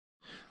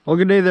Well,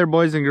 good day there,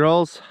 boys and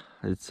girls.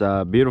 It's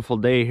a beautiful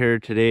day here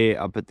today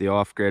up at the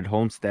Offgrid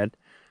homestead.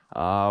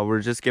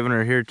 We're just giving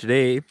her here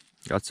today.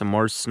 Got some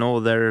more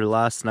snow there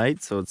last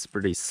night, so it's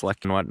pretty slick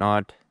and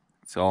whatnot.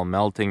 It's all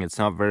melting. It's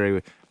not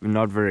very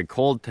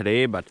cold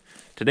today, but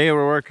today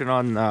we're working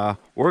on the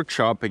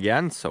workshop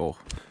again, so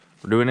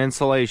we're doing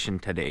insulation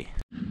today.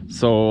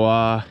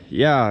 So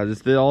yeah,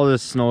 all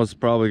this snow is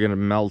probably gonna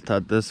melt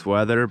at this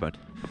weather, but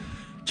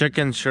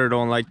chickens sure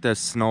don't like this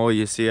snow.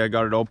 You see, I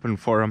got it open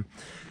for them.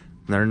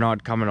 They're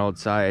not coming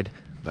outside,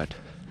 but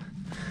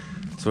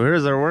so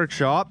here's our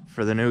workshop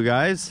for the new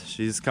guys.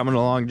 She's coming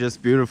along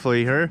just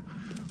beautifully here,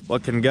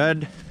 looking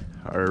good.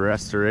 Our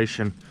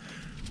restoration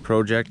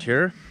project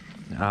here,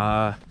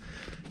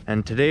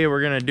 and today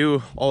we're gonna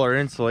do all our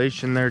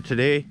insulation there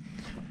today.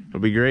 It'll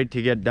be great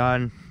to get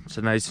done. It's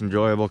a nice,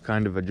 enjoyable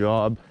kind of a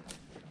job.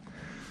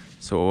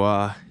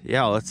 So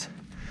yeah, let's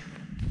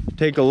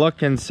take a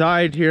look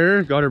inside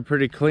here. Got her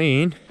pretty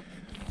clean.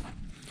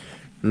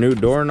 New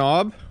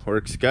doorknob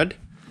works good.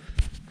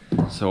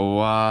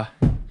 So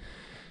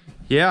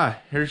yeah,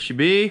 here she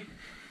be.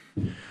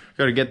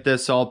 Gotta get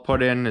this all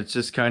put in. It's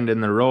just kind of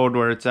in the road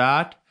where it's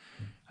at,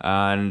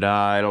 and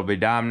it'll be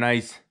damn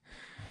nice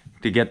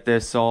to get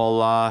this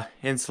all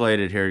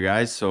insulated here,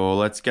 guys. So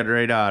let's get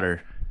right at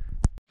her.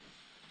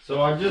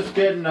 So I'm just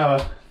getting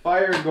a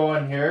fire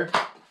going here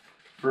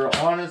for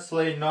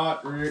honestly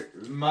not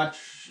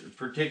much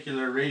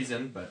particular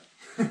reason, but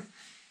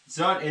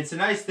it's a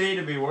nice day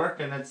to be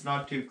working. It's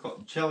not too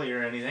chilly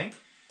or anything,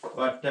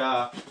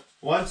 but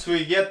once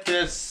we get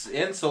this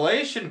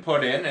insulation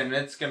put in, and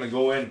it's gonna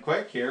go in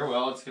quick here,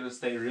 well, it's gonna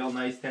stay real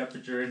nice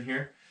temperature in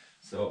here,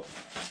 so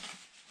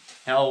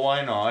hell,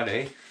 why not,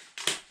 eh?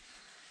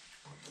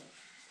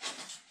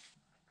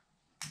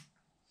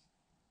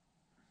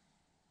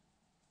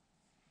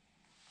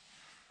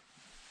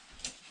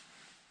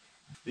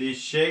 These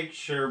shakes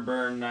sure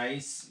burn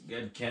nice,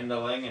 good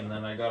kindling, and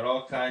then I got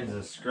all kinds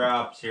of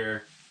scraps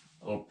here.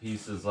 Little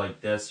pieces like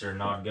this are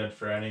not good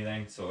for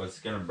anything, so it's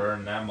gonna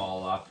burn them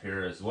all up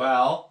here as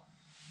well.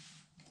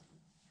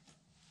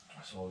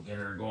 So we'll get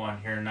her going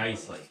here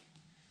nicely.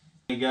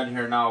 Good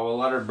here now, we'll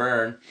let her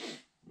burn.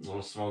 A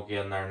little smoky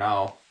in there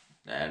now,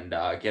 and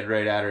get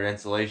right at her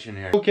insulation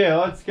here. Okay,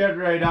 let's get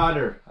right at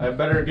her. I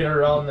better get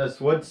her on this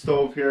wood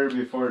stove here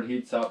before it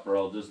heats up, or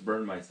I'll just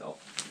burn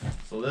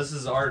myself. So this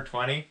is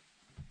R20.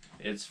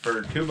 It's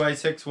for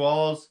 2x6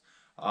 walls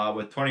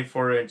with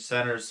 24-inch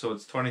centers, so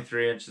it's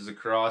 23 inches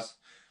across.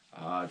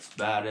 It's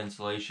bad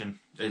insulation.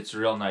 It's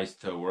real nice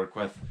to work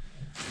with.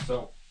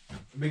 So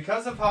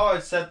because of how I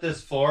set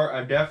this floor,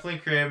 I've definitely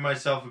created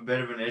myself a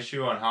bit of an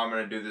issue on how I'm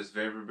going to do this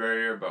vapor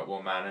barrier, but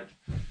we'll manage.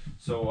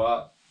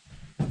 So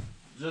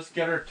just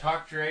get her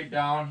tucked right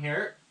down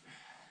here,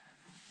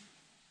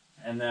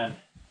 and then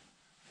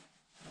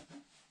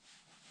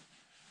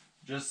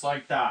just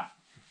like that,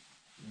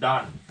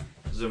 done.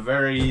 It's a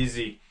very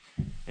easy,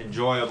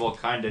 enjoyable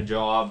kind of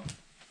job,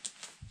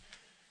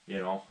 you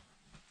know.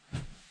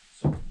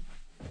 So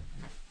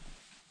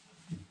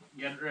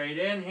get right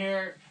in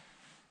here.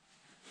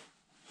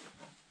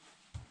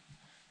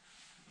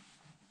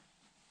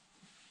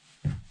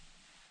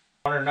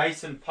 Want her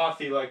nice and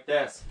puffy like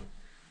this.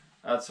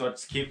 That's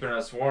what's keeping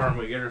us warm.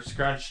 We get her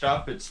scrunched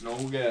up, it's no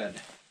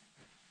good.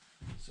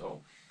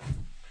 So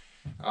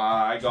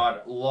I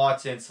got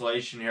lots of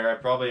insulation here. I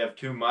probably have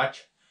too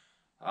much.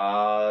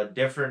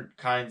 Different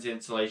kinds of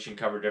insulation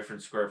cover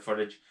different square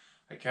footage.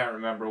 I can't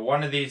remember.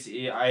 One of these,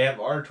 I have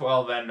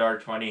R12 and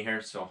R20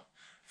 here, so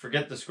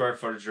forget the square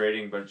footage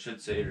rating, but it should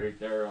say right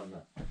there on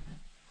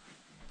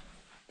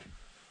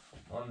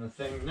the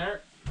thing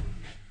there.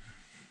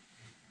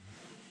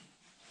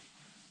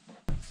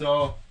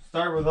 So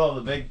start with all the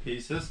big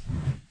pieces,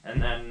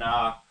 and then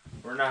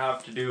we're gonna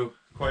have to do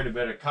quite a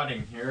bit of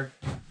cutting here.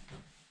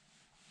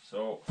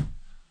 So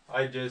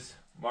I just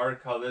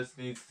mark how this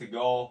needs to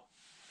go.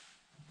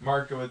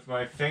 Mark it with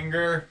my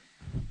finger,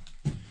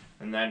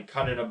 and then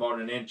cut it about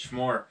an inch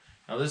more.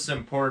 Now this is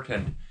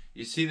important.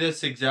 You see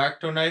this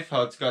X-Acto knife,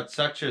 how it's got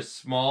such a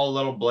small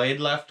little blade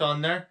left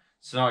on there?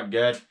 It's not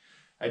good.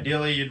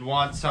 Ideally you'd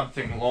want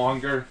something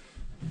longer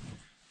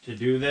to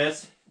do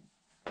this,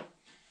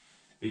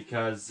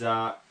 because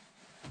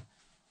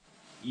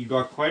you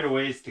got quite a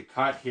ways to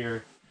cut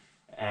here,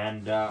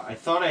 and I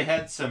thought I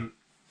had some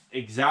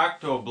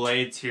X-Acto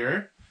blades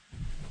here,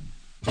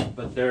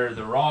 but they're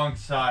the wrong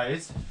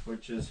size,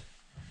 which is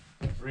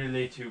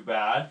really too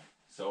bad.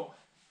 So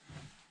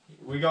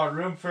we got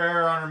room for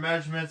error on our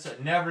measurements. I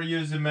never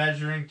use a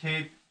measuring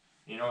tape.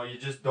 You know, you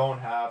just don't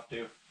have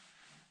to.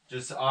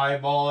 Just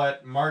eyeball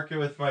it, mark it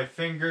with my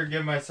finger,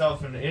 give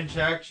myself an inch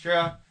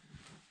extra,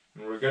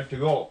 and we're good to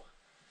go.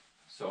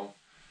 So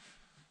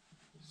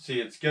see,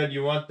 it's good.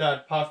 You want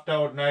that puffed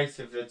out nice.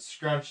 If it's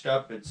scrunched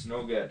up, it's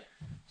no good.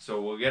 So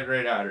we'll get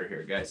right at her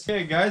here, guys.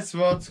 Okay, guys,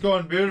 well, it's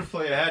going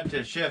beautifully. I had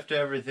to shift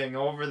everything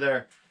over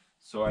there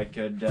so I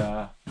could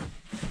get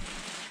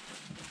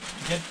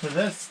to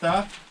this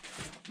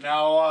stuff.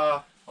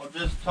 Now, I'll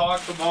just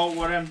talk about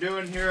what I'm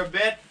doing here a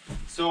bit.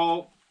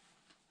 So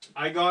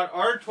I got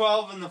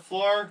R12 in the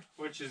floor,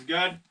 which is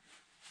good.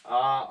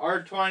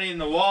 R20 in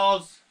the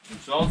walls, which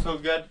is also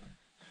good.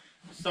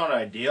 It's not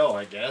ideal,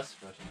 I guess,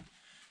 but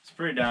it's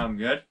pretty damn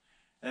good.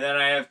 And then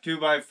I have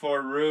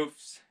 2x4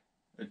 roofs,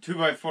 a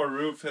 2x4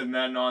 roof, and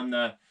then on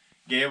the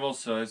gable,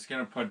 so it's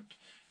gonna put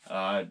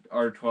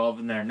R12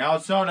 in there. Now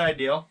it's not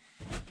ideal,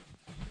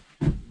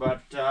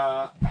 but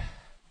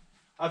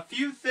a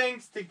few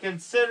things to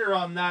consider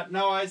on that.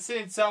 Now I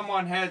seen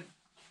someone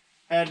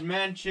had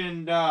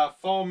mentioned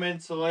foam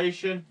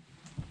insulation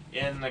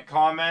in the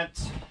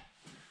comments,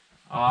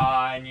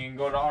 and you can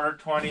go to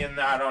R20 in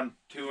that on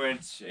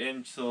 2-inch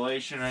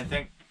insulation, I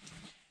think.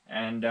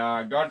 And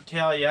gotta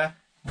tell you,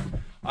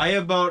 I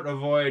about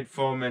avoid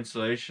foam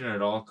insulation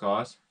at all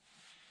costs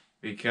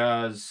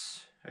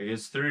because I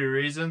guess 3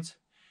 reasons.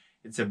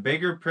 It's a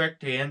bigger prick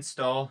to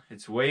install,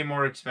 it's way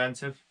more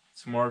expensive,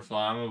 it's more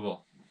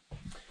flammable.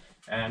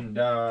 And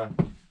to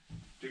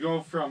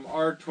go from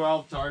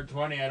R12 to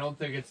R20, I don't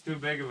think it's too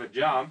big of a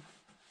jump.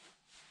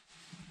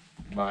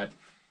 But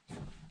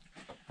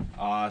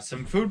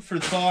some food for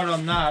thought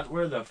on that.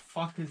 Where the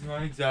fuck is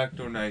my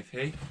X-Acto knife,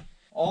 hey?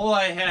 All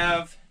I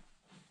have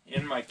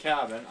in my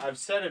cabin, I've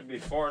said it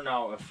before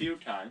now a few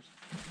times,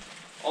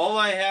 all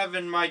I have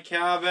in my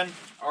cabin,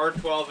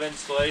 R12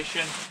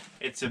 insulation.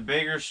 It's a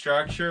bigger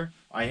structure.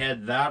 I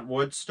had that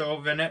wood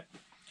stove in it.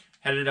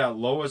 Had it at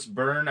lowest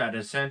burn at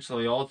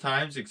essentially all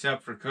times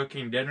except for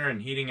cooking dinner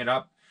and heating it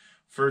up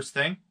first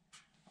thing.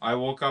 I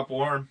woke up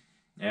warm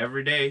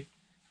every day.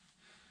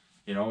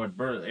 You know,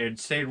 it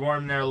stayed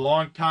warm there a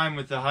long time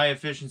with the high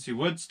efficiency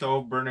wood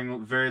stove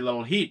burning very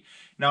little heat.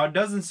 Now it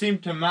doesn't seem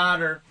to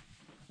matter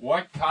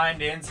what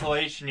kind of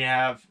insulation you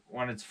have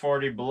when it's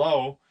 40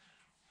 below.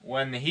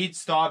 When the heat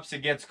stops, it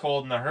gets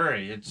cold in a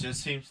hurry. It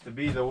just seems to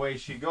be the way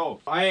she goes.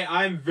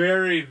 I'm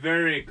very,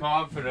 very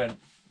confident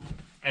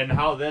in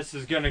how this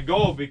is going to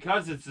go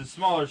because it's a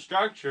smaller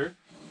structure.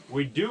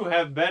 We do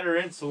have better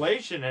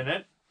insulation in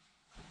it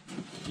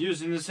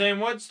using the same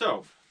wood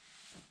stove.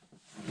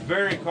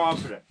 Very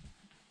confident.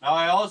 Now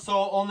I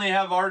also only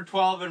have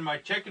R12 in my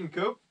chicken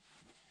coop.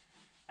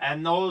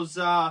 And those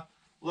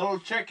little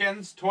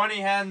chickens, 20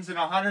 hens in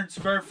a 100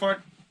 square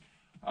foot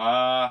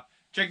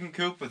chicken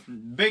coop with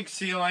big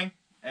ceiling,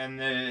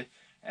 and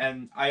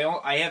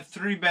I have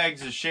 3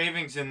 bags of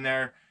shavings in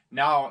there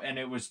now, and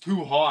it was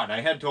too hot.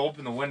 I had to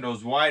open the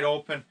windows wide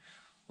open,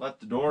 let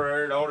the door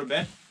air it out a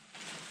bit,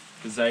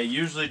 because I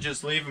usually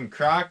just leave them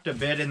cracked a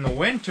bit in the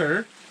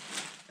winter,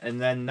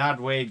 and then that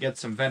way get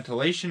some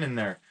ventilation in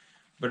there.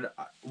 But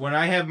when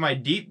I have my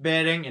deep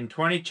bedding and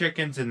 20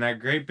 chickens in that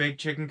great big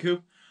chicken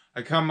coop,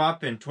 I come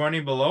up in 20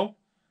 below,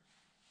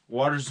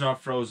 water's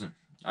not frozen.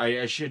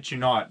 I shit you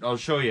not. I'll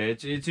show you.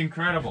 It's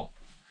incredible.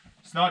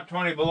 It's not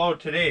 20 below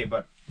today,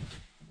 but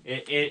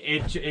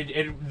that's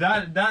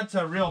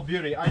a real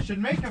beauty. I should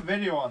make a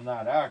video on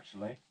that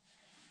actually.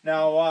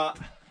 Now,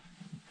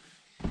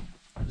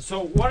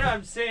 so what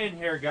I'm saying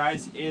here,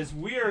 guys, is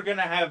we are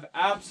gonna have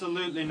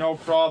absolutely no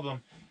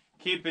problem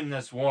keeping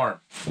this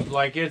warm.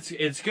 Like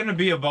it's gonna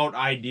be about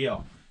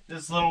ideal.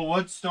 This little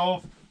wood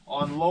stove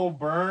on low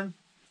burn.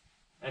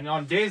 And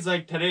on days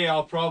like today,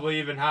 I'll probably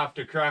even have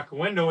to crack a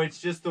window. It's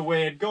just the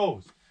way it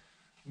goes.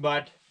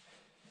 But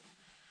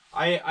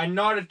I'm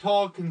not at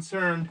all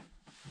concerned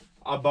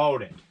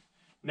about it.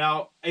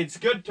 Now, it's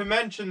good to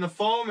mention the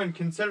foam and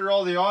consider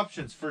all the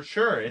options for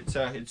sure. It's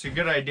a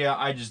good idea.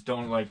 I just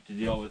don't like to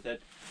deal with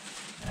it.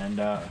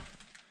 And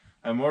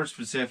I more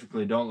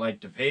specifically don't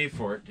like to pay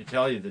for it, to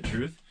tell you the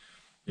truth.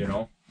 You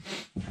know.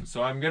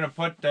 So I'm going to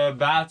put the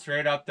bats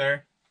right up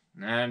there.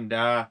 And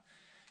yeah,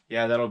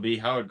 that'll be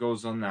how it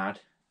goes on that.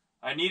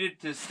 I need it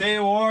to stay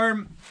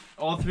warm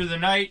all through the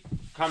night.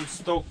 Come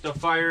stoke the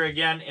fire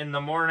again in the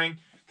morning,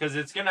 because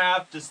it's gonna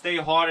have to stay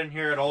hot in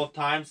here at all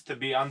times to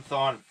be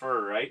unthawing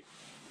fur, right?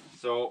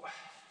 So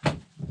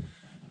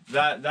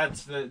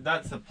that's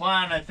the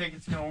plan. I think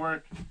it's gonna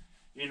work,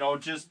 you know,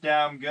 just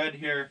damn good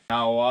here.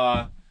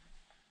 Now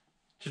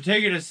to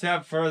take it a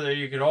step further,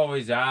 you could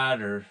always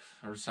add or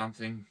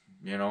something,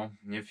 you know,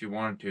 if you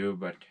wanted to,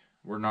 but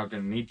we're not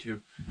gonna need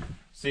to.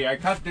 See, I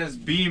cut this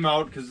beam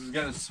out because it's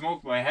going to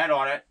smoke my head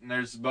on it, and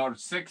there's about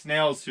 6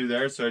 nails through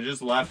there, so I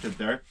just left it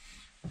there.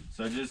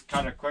 So I just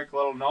cut a quick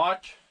little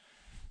notch,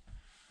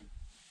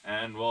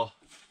 and we'll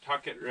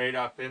tuck it right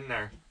up in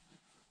there.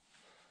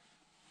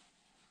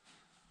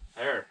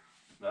 There,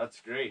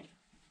 that's great.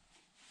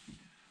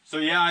 So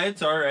yeah,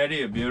 it's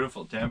already a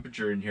beautiful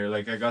temperature in here.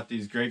 Like, I got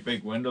these great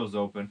big windows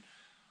open.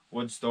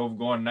 Wood stove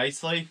going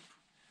nicely.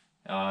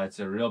 It's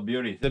a real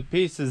beauty. The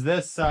piece is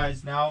this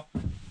size now.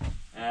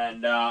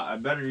 And I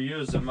better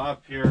use them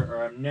up here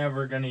or I'm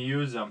never going to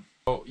use them.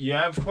 So you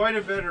have quite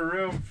a bit of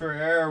room for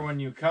air when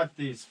you cut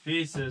these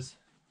pieces.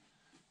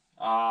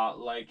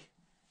 Like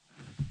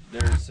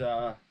there's,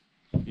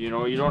 you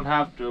know, you don't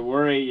have to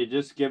worry. You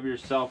just give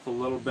yourself a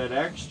little bit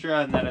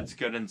extra and then it's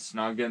good and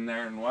snug in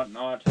there and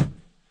whatnot.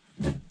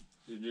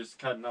 You're just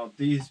cutting out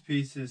these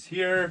pieces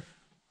here.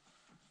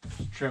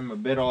 Just trim a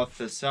bit off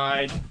the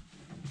side.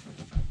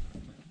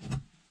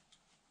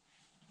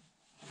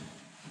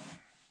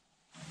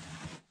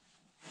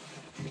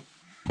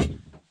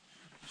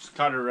 just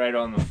cut it right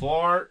on the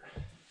floor.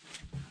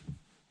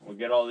 We'll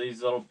get all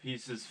these little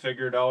pieces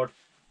figured out.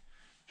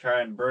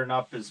 Try and burn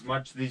up as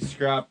much of these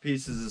scrap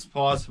pieces as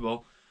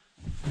possible.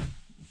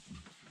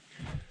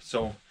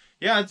 So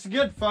yeah, it's a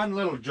good fun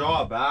little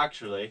job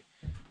actually,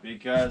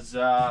 because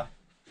you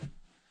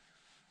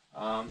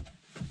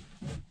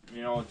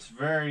know, it's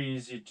very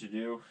easy to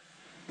do.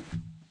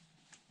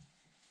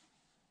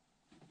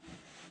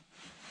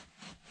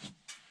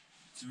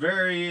 It's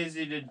very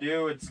easy to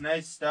do. It's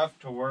nice stuff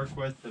to work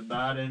with, the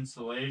bad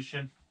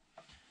insulation.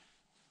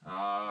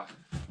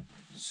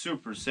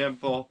 Super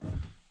simple,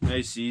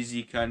 nice,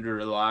 easy, kind of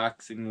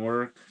relaxing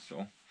work.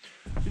 So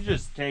you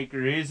just take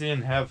her easy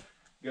and have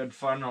good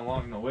fun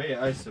along the way,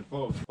 I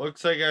suppose.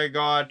 Looks like I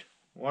got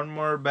one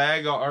more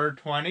bag of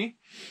R20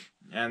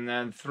 and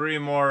then 3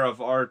 more of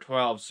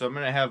R12. So I'm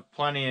gonna have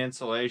plenty of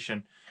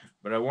insulation,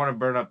 but I want to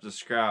burn up the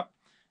scrap,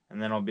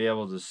 and then I'll be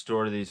able to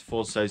store these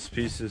full-size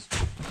pieces.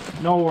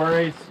 No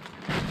worries.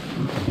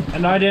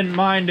 And I didn't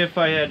mind if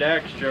I had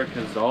extra,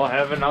 because I'll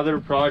have another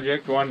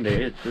project one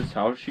day. It's just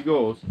how she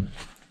goes.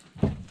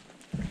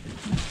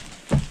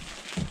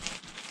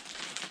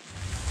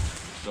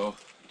 So,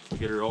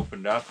 get her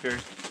opened up here.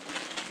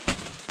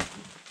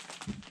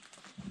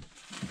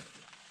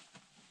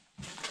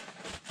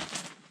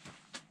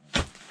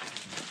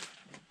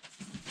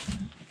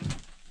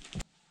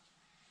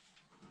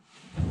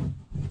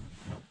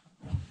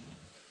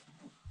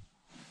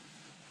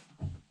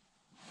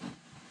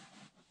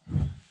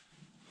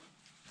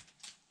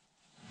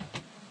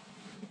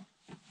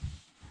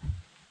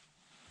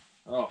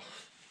 Oh,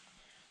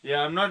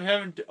 yeah, I'm not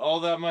having all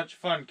that much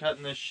fun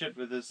cutting this shit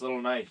with this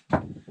little knife.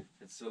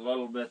 It's a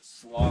little bit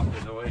sloppy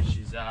the way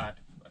she's at,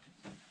 but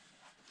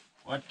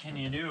what can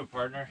you do,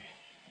 partner?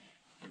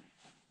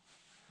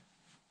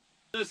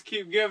 Just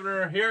keep giving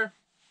her here.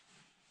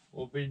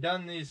 We'll be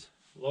done these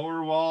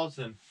lower walls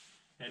and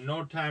in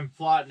no time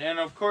flat. And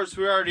of course,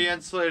 we already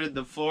insulated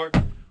the floor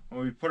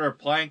when we put our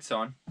planks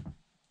on.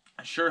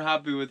 I'm sure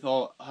happy with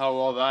how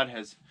all that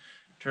has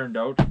turned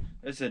out.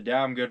 This is a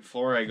damn good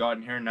floor I got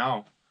in here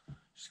now.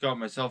 Just got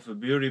myself a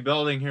beauty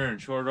building here in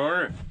short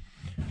order.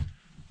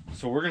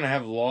 So we're gonna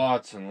have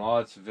lots and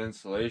lots of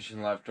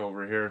insulation left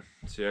over here.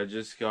 See, I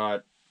just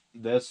got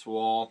this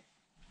wall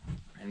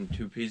and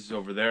 2 pieces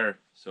over there.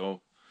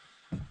 So,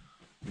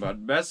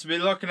 but best to be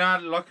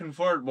looking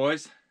for it,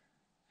 boys.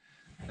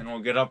 Then we'll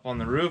get up on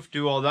the roof,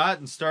 do all that,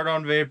 and start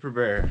on Vapor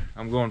Bear.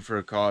 I'm going for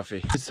a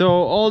coffee. So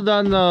all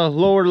done the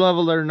lower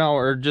level there now,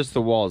 or just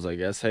the walls, I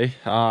guess, hey?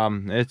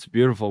 It's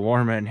beautiful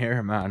warm in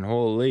here, man.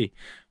 Holy.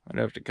 Might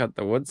have to cut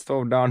the wood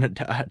stove down a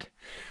tad.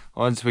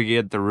 Once we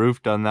get the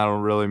roof done, that'll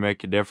really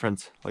make a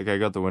difference. Like, I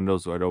got the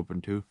windows wide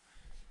open too.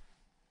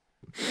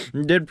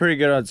 Did pretty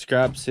good on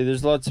scraps. See,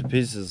 there's lots of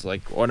pieces.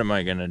 Like, what am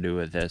I gonna do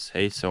with this?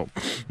 Hey, so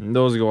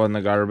those go in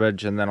the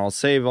garbage, and then I'll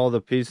save all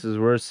the pieces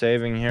we're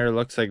saving here.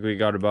 Looks like we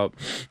got about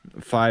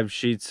 5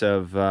 sheets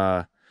of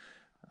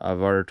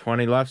our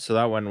 20 left, so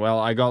that went well.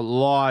 I got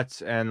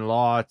lots and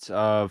lots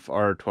of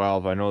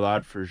R12. I know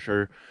that for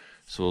sure.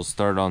 So we'll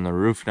start on the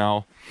roof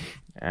now,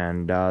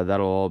 and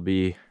that'll all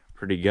be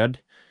pretty good.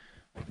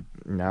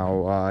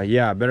 Now,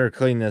 yeah, I better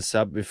clean this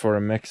up before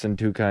I'm mixing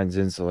 2 kinds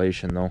of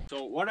insulation though.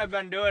 So what I've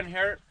been doing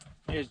here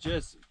is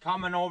just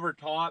coming over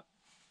top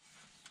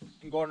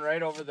and going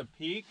right over the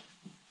peak.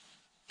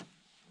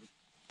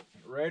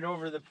 Right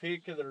over the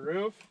peak of the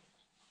roof.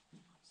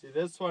 See,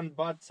 this one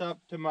butts up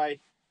to my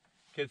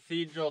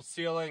cathedral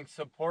ceiling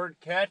support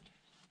kit.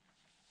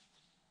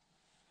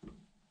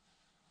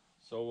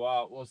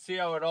 So we'll see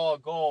how it all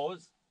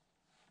goes.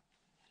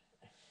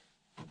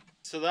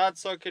 So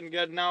that's looking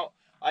good now.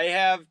 I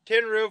have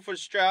tin roof with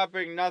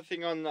strapping,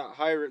 nothing on the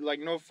high, like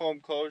no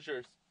foam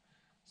closures.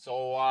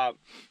 So I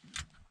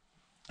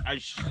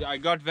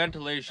got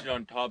ventilation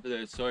on top of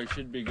this, so I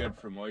should be good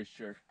for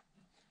moisture.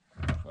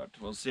 But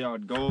we'll see how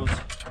it goes.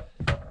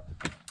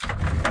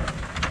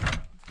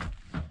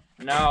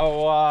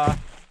 Now,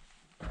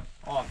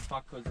 oh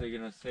fuck, what was I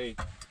gonna say?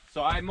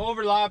 So I'm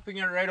overlapping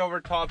it right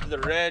over top of the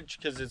ridge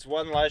because it's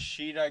one less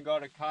sheet I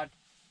gotta cut.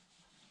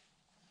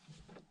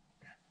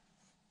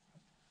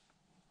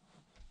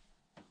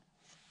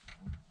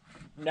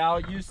 Now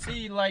you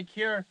see, like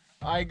here,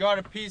 I got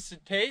a piece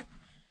of tape.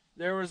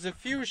 There was a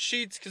few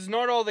sheets because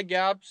not all the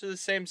gaps are the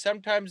same.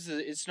 Sometimes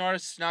it's not a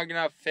snug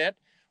enough fit,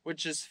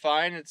 which is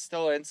fine. It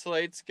still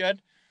insulates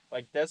good,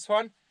 like this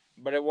one,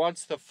 but it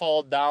wants to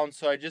fall down.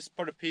 So I just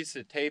put a piece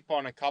of tape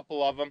on a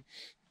couple of them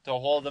to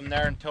hold them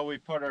there until we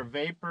put our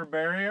vapor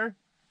barrier.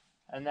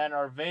 And then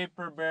our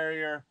vapor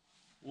barrier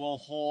will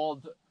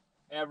hold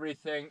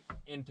everything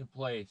into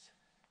place.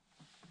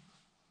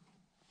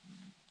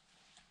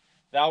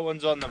 That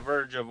one's on the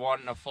verge of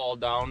wanting to fall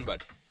down,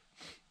 but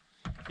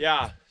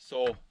yeah,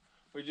 so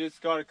we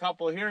just got a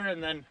couple here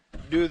and then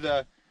do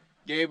the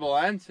gable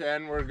ends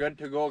and we're good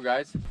to go,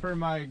 guys. For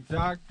my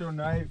X-Acto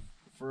knife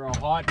for a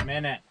hot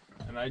minute,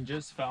 and I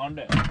just found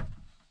it.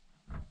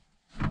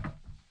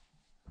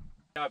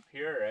 Up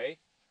here, eh?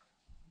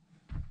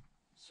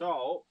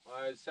 So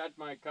I set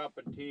my cup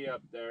of tea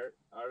up there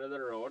out of the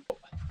road.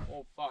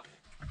 Oh fuck.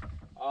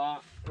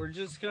 We're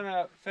just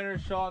gonna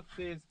finish off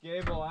these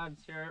gable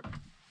ends here.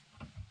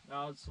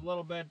 Now it's a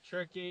little bit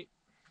tricky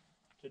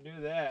to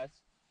do this,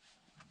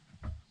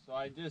 so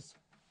I just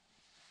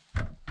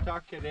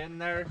tuck it in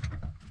there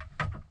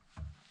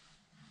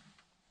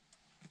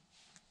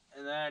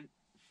and then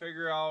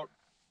figure out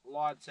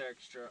lots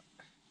extra.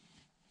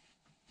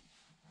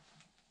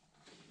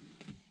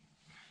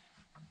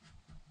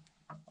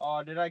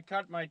 Oh, did I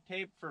cut my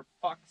tape for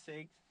fuck's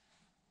sake?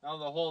 Now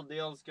the whole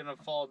deal's gonna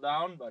fall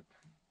down, but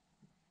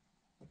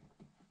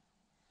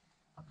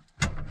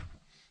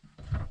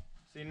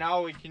see,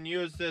 now we can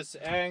use this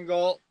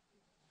angle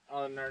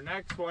on our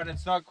next one.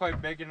 It's not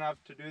quite big enough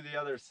to do the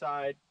other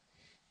side.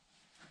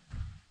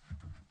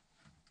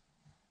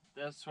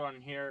 This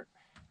one here.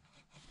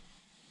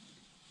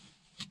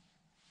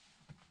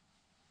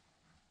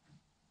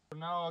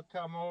 Now I'll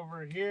come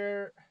over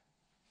here.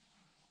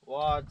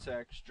 Lots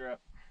extra.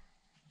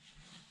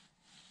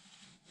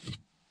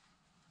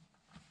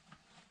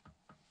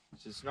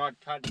 It's just not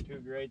cutting too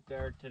great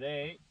there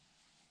today.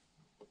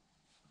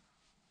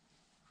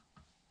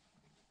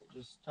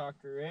 Just tuck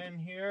her in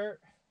here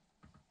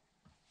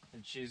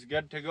and she's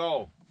good to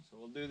go. So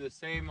we'll do the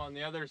same on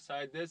the other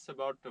side. This is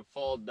about to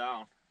fall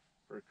down,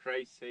 for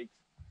Christ's sakes.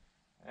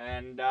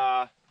 And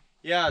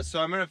yeah,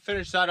 so I'm gonna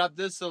finish that up.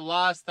 This is the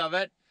last of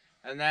it,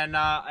 and then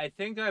I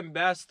think I'm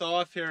best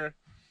off here.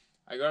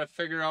 I gotta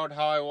figure out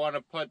how I want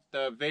to put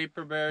the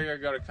vapor barrier.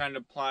 Gotta kind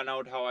of plan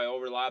out how I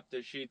overlap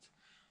the sheets.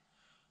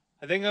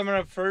 I think I'm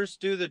gonna first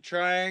do the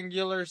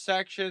triangular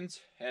sections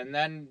and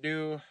then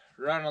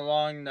run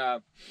along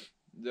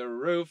the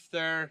roof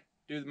there,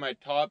 do my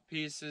top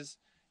pieces,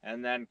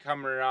 and then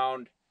come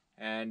around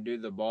and do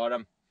the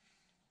bottom.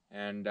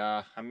 And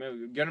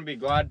I'm gonna be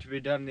glad to be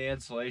done the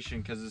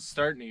insulation because it's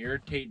starting to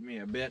irritate me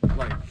a bit,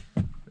 like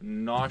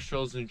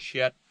nostrils and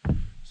shit.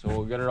 So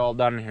we'll get it all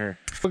done here.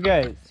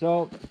 Okay,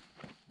 so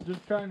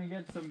just trying to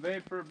get some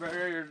vapor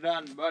barrier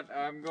done, but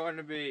I'm going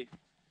to be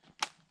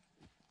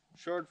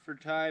short for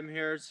time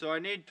here. So I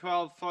need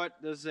 12 foot.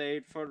 This is an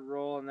 8-foot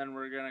roll, and then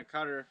we're gonna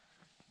cut her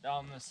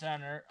down the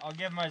center. I'll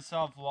give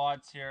myself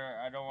lots here.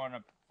 I don't want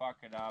to fuck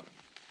it up.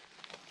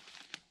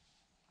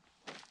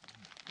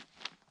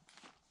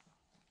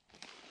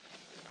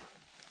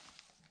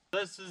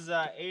 This is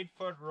an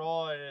 8-foot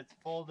roll and it's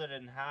folded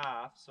in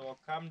half. So I'll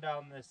come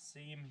down this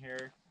seam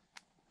here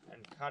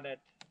and cut it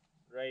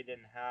right in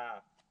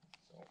half.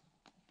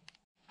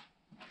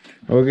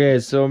 Okay,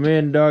 so me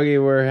and Doggy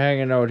were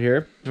hanging out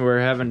here. We're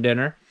having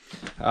dinner.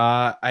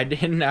 I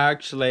didn't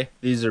actually,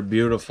 these are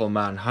beautiful,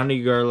 man.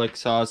 Honey garlic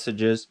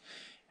sausages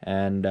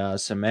and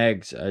some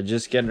eggs.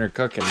 Just getting her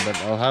cooking, but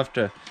I'll have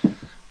to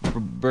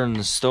burn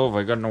the stove.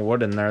 I got no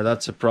wood in there,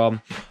 that's a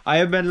problem. I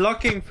have been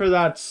looking for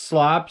that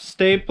slap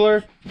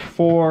stapler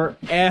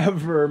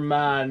forever,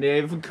 man.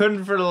 I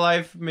couldn't for the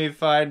life of me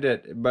find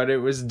it, but it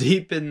was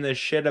deep in the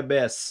shit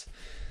abyss.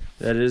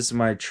 That is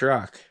my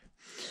truck.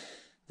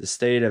 The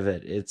state of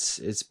it,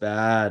 it's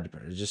bad,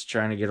 but I'm just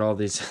trying to get all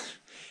these.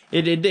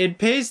 It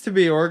pays to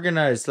be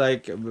organized.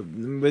 Like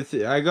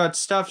I got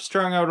stuff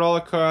strung out all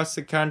across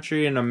the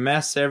country and a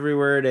mess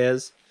everywhere it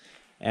is,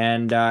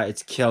 and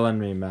it's killing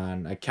me,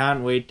 man. I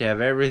can't wait to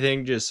have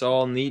everything just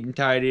all neat and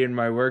tidy in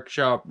my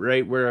workshop,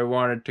 right where I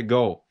want it to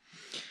go.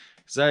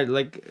 Cause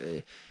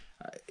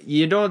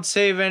you don't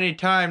save any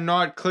time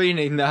not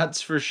cleaning, that's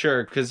for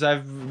sure. Cause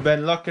I've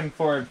been looking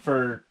for it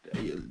for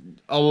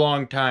a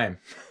long time,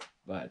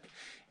 but.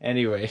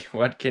 Anyway,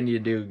 what can you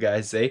do,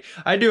 guys?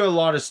 I do a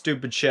lot of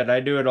stupid shit. I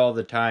do it all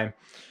the time.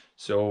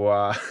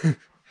 So,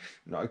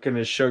 not gonna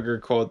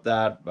sugarcoat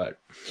that. But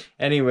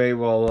anyway,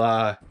 we'll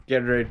get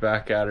right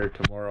back at her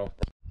tomorrow.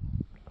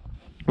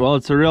 Well,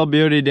 it's a real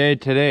beauty day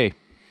today.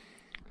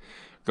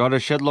 Got a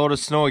shitload of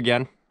snow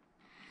again.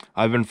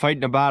 I've been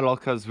fighting a battle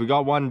because we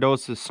got one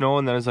dose of snow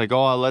and then it's like,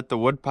 oh, I'll let the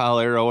wood pile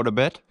air out a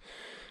bit.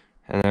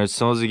 And then it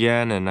snows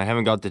again and I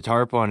haven't got the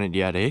tarp on it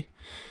yet, eh?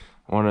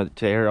 I want it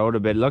to air out a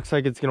bit. Looks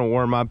like it's gonna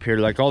warm up here.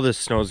 Like all this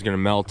snow is gonna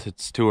melt.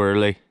 It's too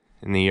early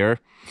in the year.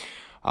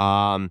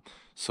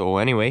 So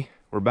anyway,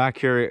 we're back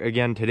here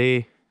again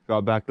today.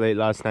 Got back late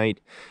last night.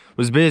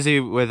 Was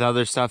busy with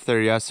other stuff there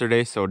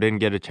yesterday, so didn't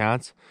get a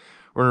chance.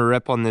 We're gonna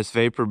rip on this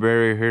vapor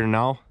barrier here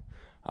now.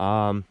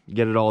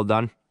 Get it all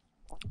done,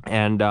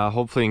 and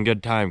hopefully in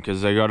good time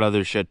because I got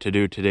other shit to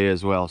do today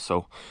as well.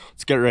 So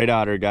let's get right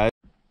at her, guys.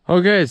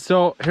 Okay,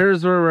 so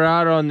here's where we're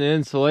at on the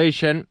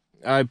insulation.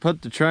 I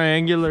put the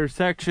triangular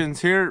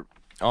sections here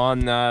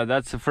on,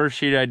 that's the first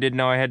sheet I did.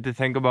 Now I had to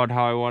think about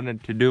how I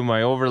wanted to do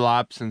my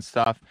overlaps and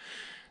stuff.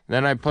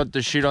 Then I put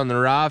the sheet on the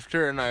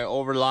rafter and I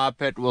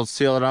overlap it. We'll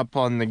seal it up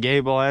on the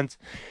gable ends.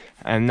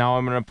 And now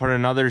I'm going to put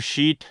another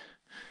sheet.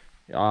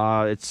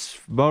 It's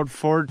about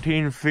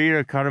 14 feet.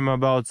 I cut them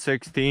about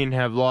 16,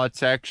 have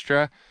lots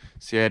extra.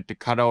 See, I had to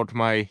cut out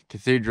my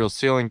cathedral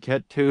sealing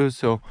kit too,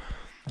 so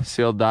I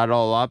sealed that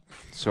all up.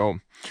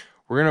 So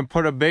we're going to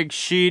put a big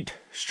sheet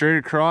straight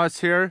across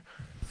here.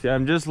 See,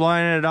 I'm just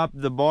lining it up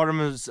the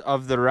bottoms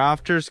of the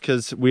rafters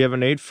because we have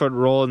an 8-foot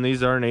roll and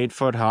these aren't 8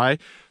 foot high.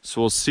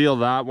 So we'll seal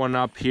that one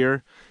up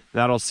here.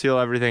 That'll seal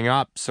everything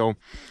up. So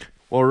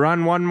we'll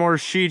run one more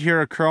sheet here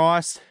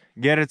across,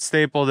 get it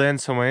stapled in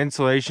so my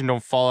insulation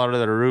don't fall out of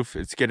the roof.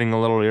 It's getting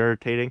a little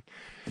irritating.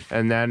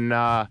 And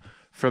then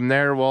from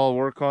there we'll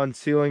work on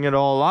sealing it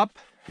all up.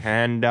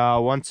 And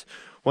once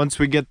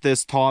we get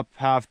this top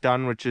half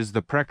done, which is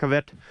the prick of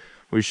it,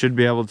 we should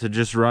be able to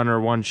just run our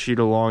one sheet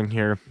along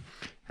here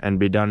and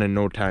be done in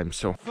no time.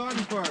 So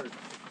fun part.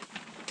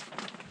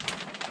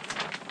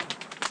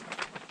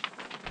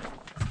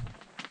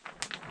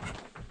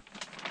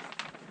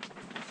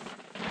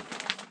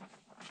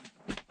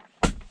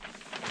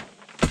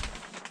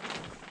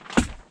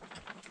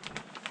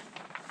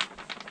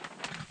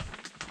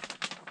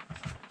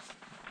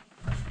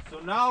 So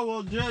now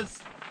we'll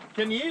just,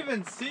 can you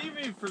even see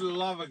me for the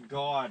love of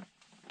God?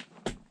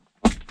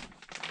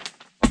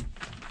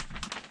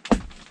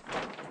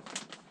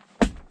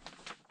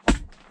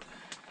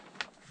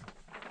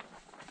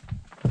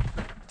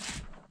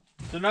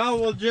 So now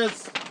we'll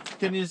just,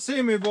 can you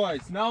see me,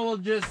 boys? Now we'll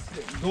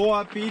just go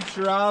up each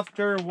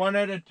rafter one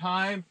at a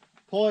time,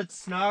 pull it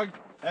snug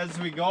as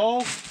we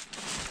go.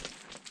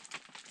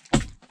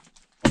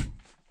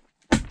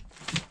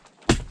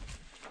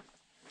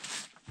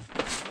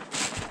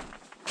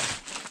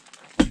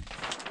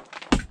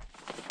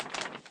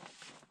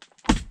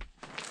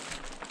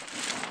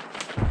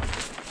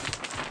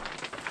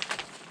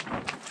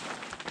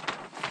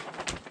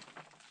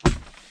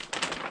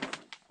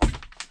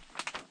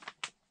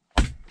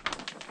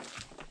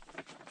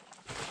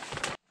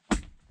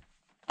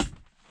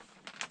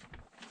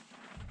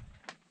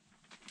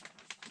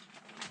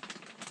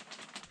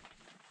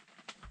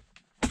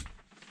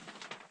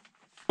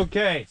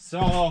 Okay,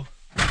 so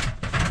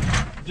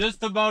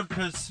just about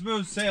to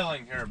smooth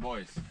sailing here,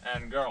 boys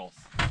and girls.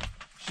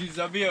 She's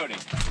a beauty.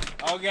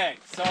 Okay,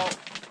 so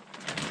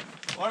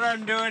what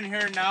I'm doing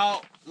here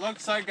now,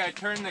 looks like I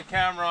turned the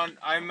camera on.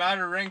 I'm at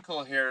a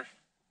wrinkle here.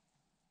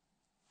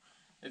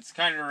 It's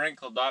kind of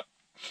wrinkled up.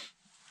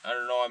 I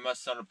don't know, I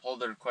must not have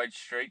pulled her quite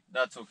straight.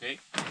 That's okay.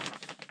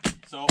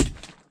 So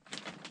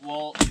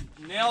we'll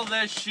nail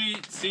this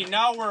sheet. See,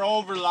 now we're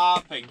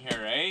overlapping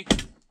here, eh?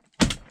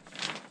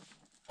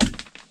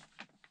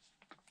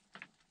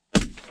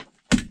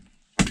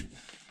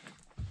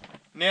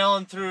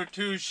 Nailing through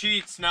 2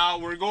 sheets now.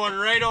 We're going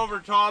right over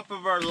top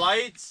of our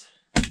lights.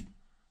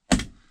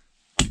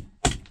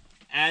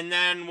 And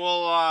then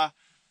we'll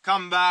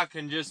come back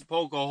and just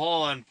poke a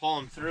hole and pull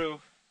them through.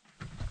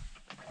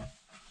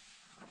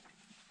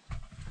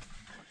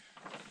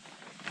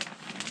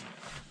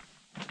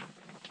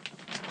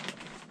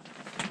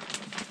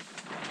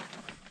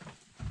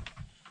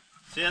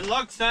 See, it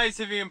looks nice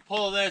if you can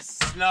pull this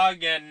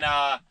snug and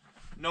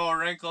no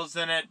wrinkles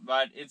in it,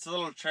 but it's a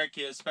little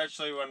tricky,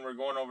 especially when we're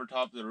going over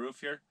top of the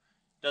roof here.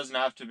 Doesn't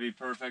have to be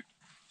perfect,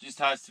 just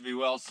has to be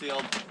well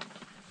sealed.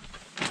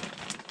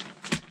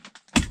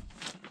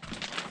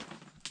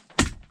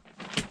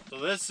 So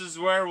this is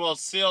where we'll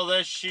seal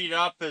this sheet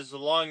up, is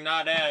along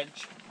that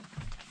edge.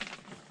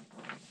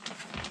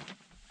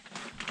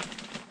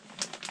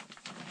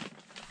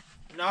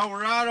 Now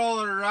we're at all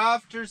the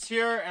rafters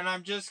here, and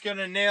I'm just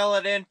gonna nail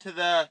it into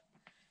the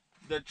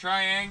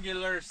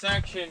triangular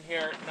section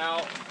here.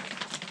 Now,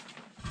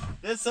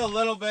 this is a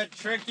little bit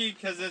tricky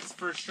because it's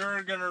for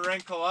sure gonna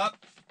wrinkle up.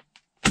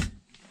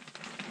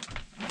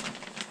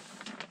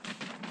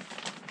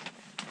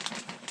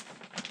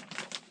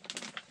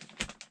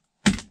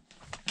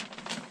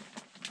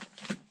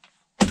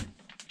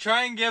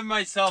 Try and give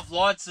myself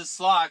lots of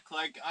slack.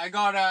 Like I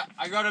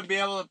gotta be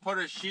able to put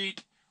a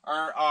sheet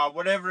or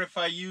whatever, if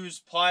I use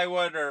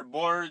plywood or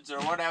boards or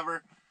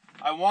whatever.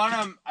 I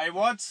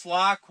want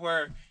slack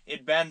where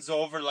it bends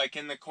over, like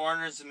in the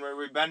corners and where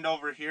we bend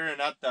over here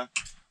and at the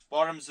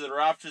bottoms of the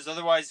rafters.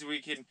 Otherwise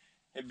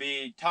it'd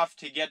be tough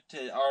to get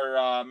to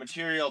our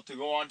material to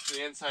go onto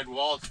the inside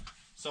walls.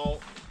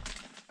 So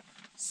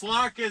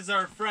slack is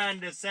our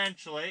friend,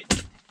 essentially.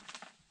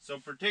 So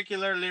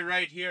particularly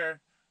right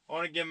here, I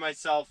want to give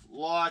myself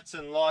lots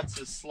and lots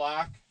of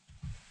slack.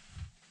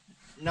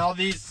 Now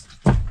these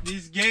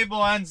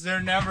gable ends, they're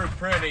never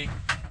pretty,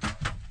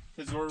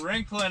 because we're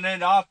wrinkling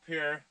it up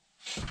here,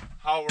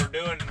 how we're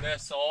doing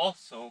this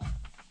also.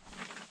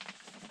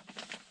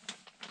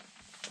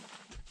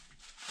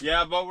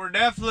 Yeah, but we're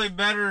definitely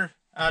better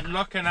at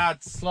looking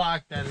at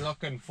slack than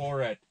looking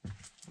for it.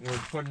 We're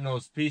putting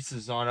those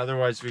pieces on,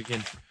 otherwise we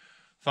can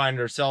find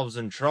ourselves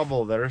in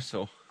trouble there.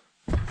 So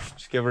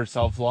just give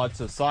ourselves lots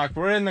of slack.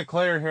 We're in the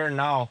clear here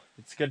now.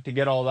 It's good to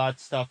get all that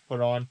stuff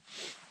put on,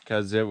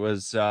 because it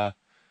was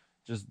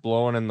just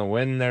blowing in the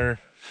wind there.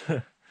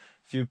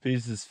 Few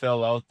pieces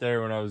fell out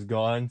there when I was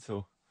gone,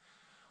 so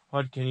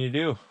what can you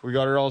do? We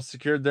got it all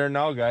secured there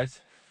now,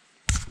 guys.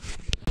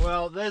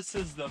 Well, this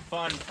is the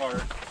fun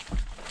part.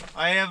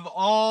 I have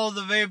all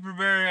the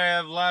vaporberry I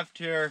have left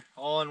here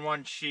all in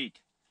one sheet,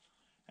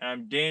 and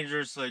I'm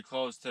dangerously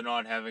close to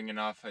not having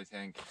enough, I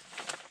think,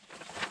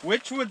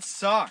 which would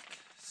suck.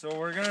 So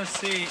we're gonna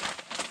see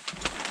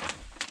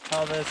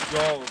how this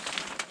goes.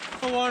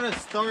 I want to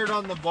start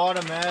on the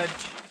bottom edge,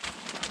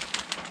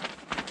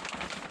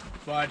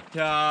 but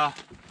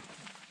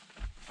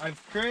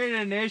I've created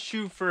an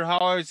issue for how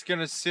I was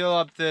gonna seal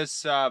up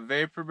this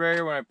vapor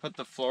barrier when I put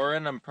the floor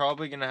in. I'm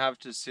probably gonna have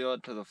to seal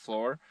it to the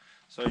floor,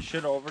 so I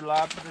should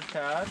overlap it a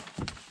tad.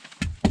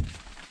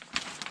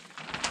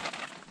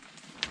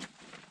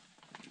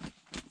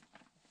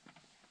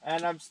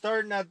 And I'm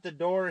starting at the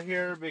door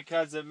here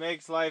because it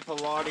makes life a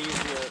lot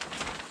easier.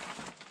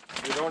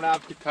 You don't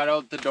have to cut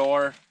out the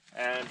door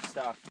and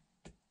stuff.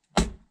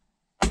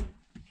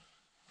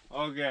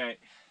 Okay.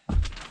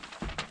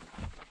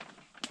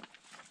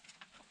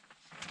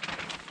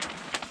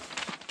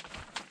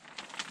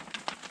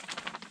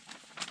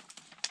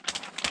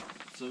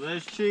 So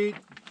this sheet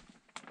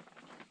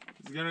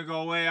is gonna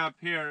go way up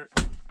here.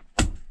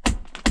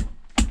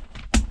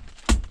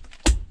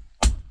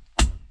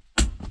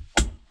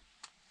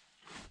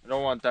 I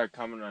don't want that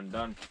coming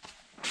undone.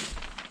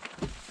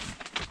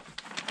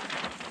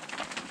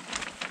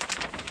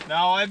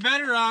 Now I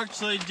better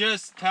actually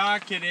just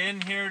tack it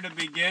in here to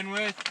begin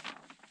with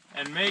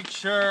and make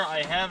sure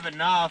I have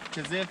enough,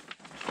 because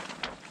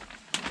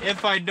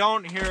if I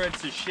don't here,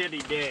 it's a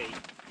shitty day.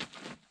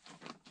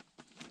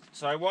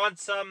 So I want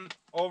some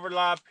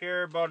overlap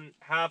here, about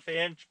 ½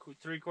 inch,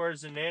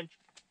 3/4 of an inch,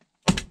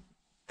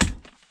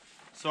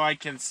 so I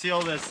can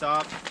seal this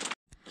up.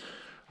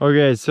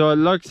 Okay, so it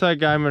looks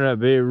like I'm gonna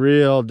be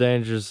real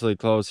dangerously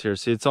close here.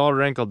 See, it's all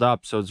wrinkled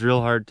up, so it's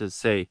real hard to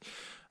say.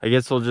 I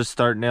guess we'll just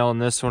start nailing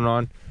this one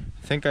on.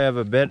 I think I have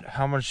a bit.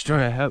 How much do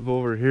I have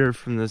over here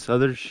from this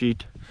other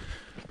sheet?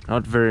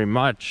 Not very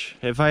much.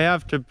 If I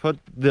have to put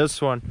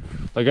this one,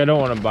 like, I don't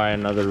want to buy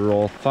another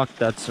roll. Fuck,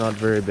 that's not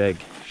very big.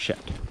 Shit.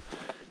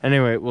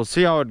 Anyway, we'll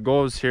see how it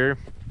goes here.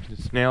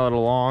 Just nail it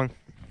along.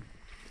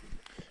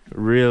 It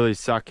really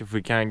suck if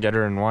we can't get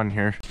her in one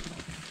here.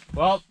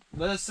 Well,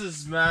 this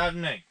is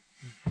maddening.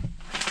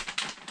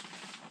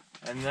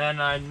 And then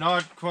I'm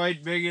not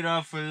quite big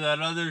enough with that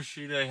other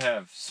sheet I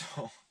have,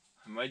 so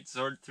I might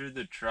sort through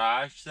the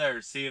trash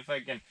there, see if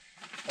I can,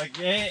 like,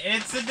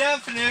 it's the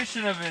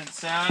definition of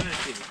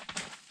insanity,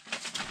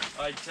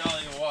 I tell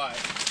you what.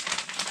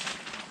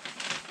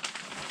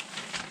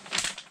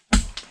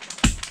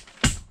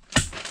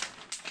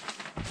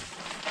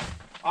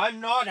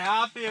 I'm not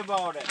happy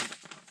about it.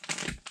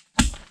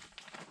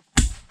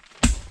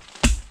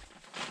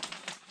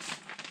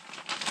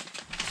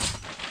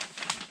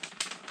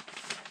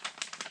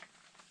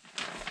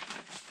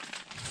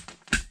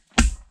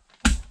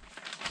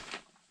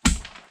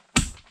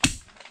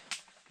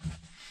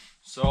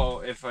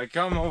 So if I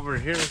come over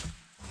here,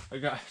 I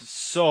got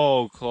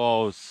so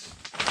close.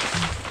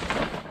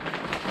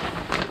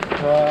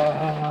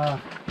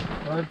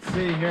 Let's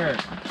see here.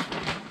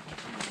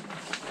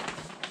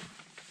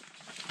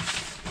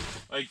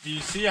 Like, do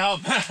you see how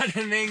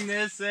maddening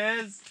this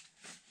is?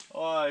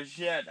 Oh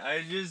shit,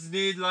 I just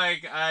need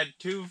like a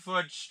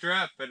 2-foot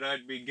strip and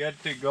I'd be good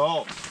to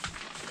go.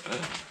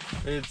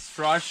 It's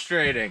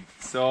frustrating.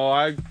 So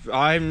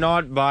I'm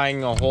not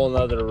buying a whole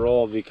nother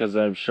roll because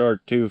I'm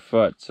short 2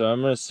 foot. So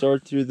I'm gonna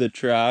sort through the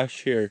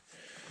trash here,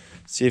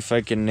 see if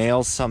I can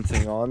nail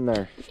something on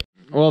there.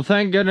 Well,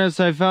 thank goodness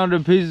I found a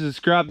piece of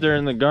scrap there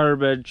in the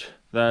garbage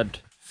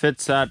that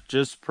fits that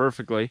just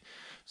perfectly.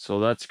 So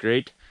that's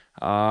great.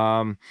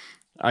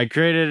 I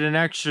created an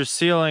extra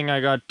sealing. I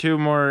got 2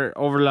 more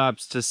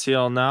overlaps to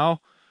seal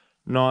now.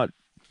 Not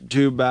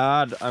too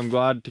bad. I'm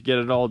glad to get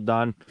it all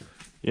done.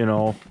 You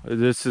know,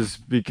 this is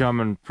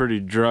becoming pretty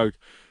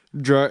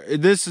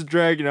this is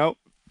dragging out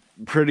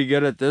pretty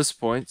good at this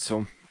point,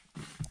 so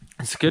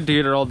it's good to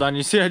get it all done.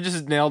 You see, I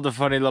just nailed a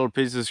funny little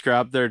piece of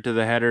scrap there to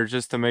the header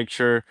just to make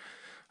sure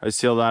I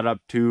seal that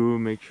up too,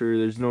 make sure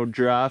there's no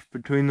draft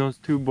between those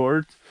 2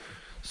 boards.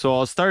 So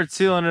I'll start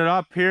sealing it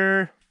up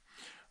here.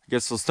 I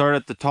guess I'll start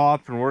at the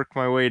top and work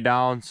my way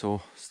down.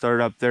 So start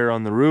up there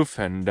on the roof,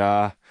 and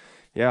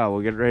yeah,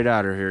 we'll get right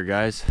at her here,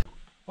 guys.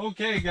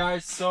 Okay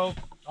guys, so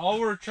all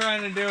we're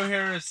trying to do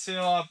here is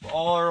seal up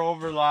all our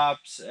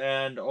overlaps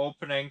and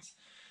openings,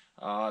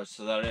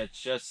 so that it's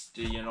just,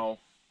 you know,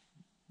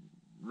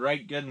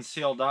 right good and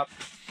sealed up.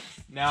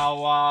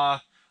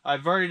 Now,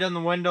 I've already done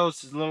the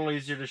windows. It's a little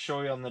easier to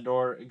show you on the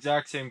door.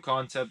 Exact same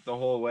concept the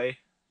whole way.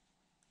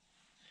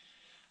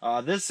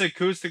 This is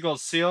acoustical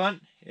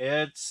sealant.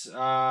 It's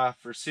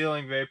for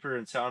sealing vapor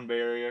and sound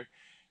barrier,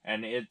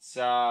 and it's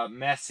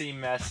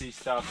messy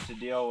stuff to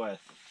deal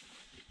with.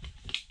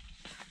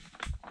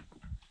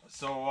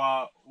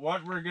 So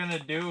what we're gonna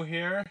do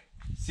here,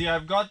 see,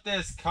 I've got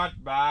this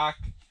cut back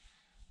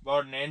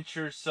about 1 inch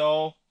or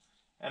so,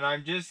 and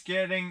I'm just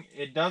getting,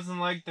 it doesn't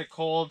like the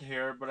cold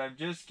here, but I'm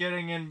just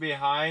getting in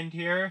behind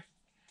here,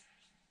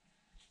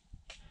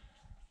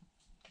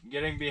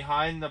 getting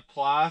behind the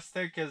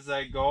plastic as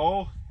I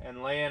go,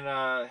 and laying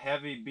a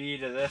heavy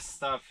bead of this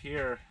stuff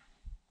here.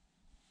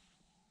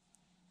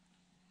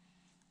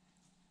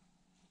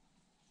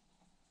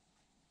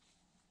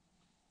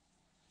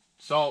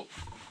 So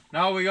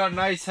now we got a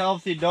nice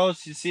healthy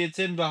dose. You see, it's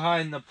in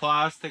behind the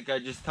plastic. I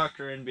just tucked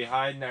her in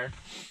behind there.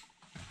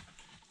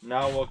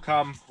 Now we'll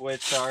come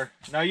with our,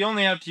 now you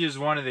only have to use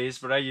one of these,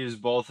 but I use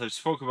both. I've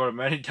spoken about it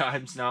many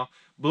times now.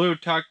 blue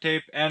tuck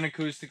tape and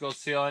acoustical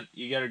sealant,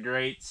 you get a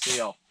great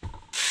seal.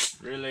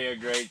 Really a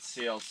great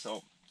seal.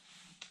 So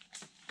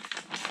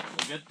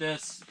we'll get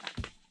this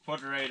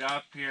put right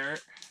up here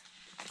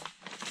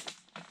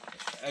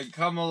and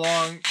come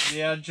along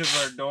the edge of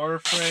our door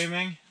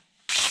framing.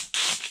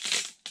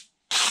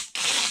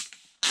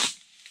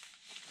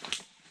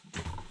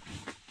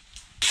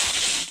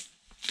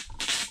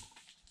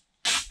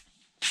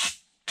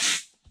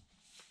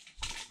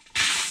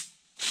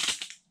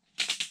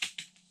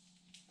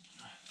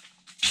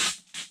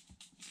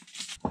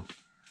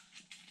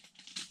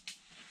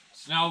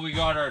 So now we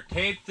got our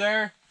tape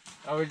there.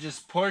 Now we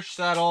just push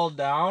that all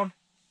down,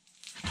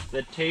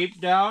 the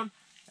tape down,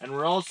 and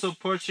we're also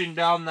pushing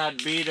down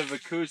that bead of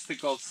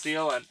acoustical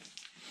sealant.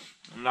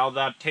 And now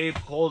that tape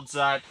holds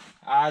that,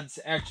 adds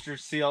extra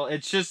seal.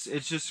 It's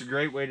just a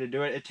great way to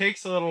do it. It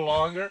takes a little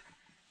longer,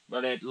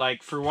 but it,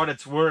 like, for what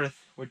it's worth,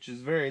 which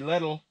is very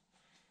little,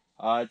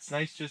 it's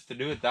nice just to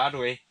do it that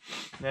way.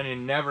 Then you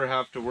never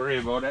have to worry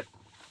about it.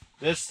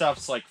 This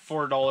stuff's like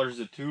 $4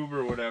 a tube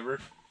or whatever.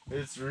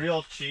 It's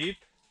real cheap.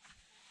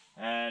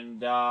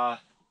 And the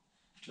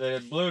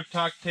blue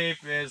tuck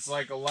tape is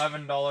like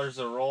 $11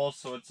 a roll,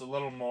 so it's a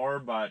little more,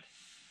 but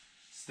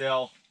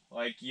still,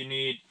 like, you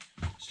need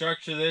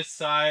structure this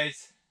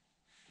size.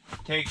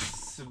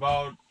 Takes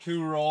about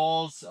 2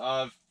 rolls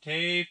of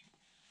tape,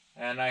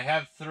 and I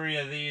have 3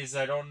 of these.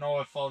 I don't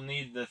know if I'll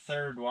need the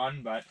 3rd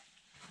one, but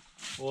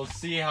we'll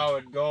see how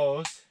it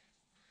goes.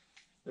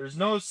 There's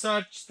no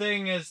such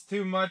thing as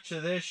too much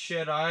of this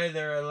shit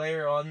either. I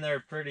layer on there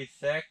pretty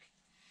thick.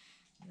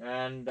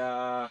 And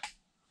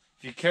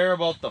if you care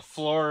about the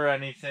floor or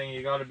anything,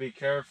 you gotta be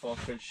careful,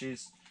 because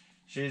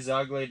she's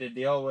ugly to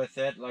deal with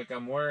it. Like,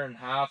 I'm wearing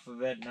half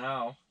of it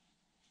now.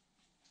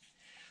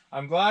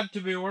 I'm glad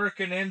to be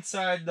working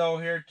inside though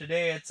here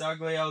today. It's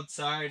ugly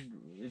outside.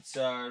 It's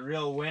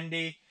real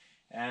windy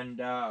and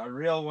a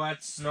real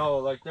wet snow.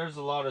 Like, there's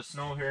a lot of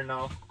snow here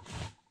now.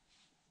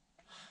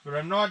 But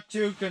I'm not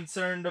too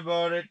concerned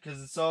about it,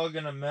 because it's all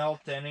gonna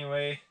melt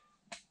anyway.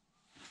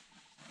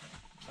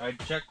 I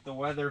checked the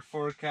weather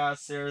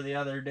forecast there the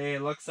other day.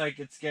 It looks like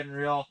it's getting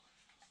real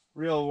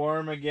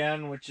warm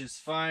again, which is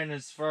fine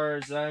as far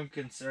as I'm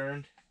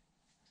concerned.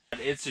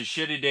 It's a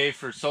shitty day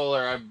for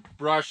solar. I've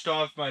brushed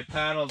off my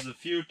panels a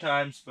few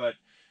times, but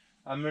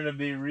I'm going to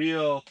be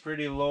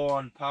pretty low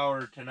on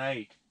power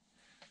tonight.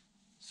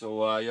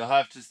 So you'll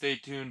have to stay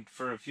tuned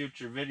for a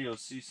future video,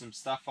 see some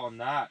stuff on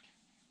that.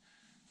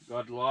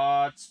 Got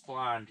lots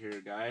planned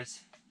here,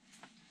 guys.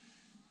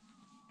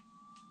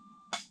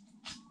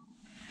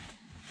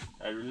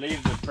 I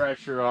relieve the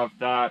pressure off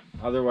that,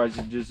 otherwise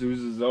it just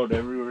oozes out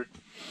everywhere.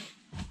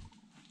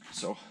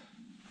 So,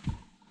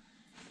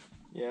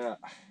 yeah.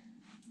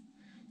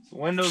 So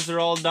windows are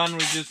all done. We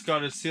just got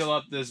to seal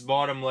up this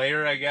bottom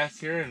layer, I guess,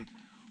 here, and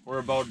we're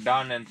about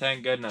done, and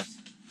thank goodness.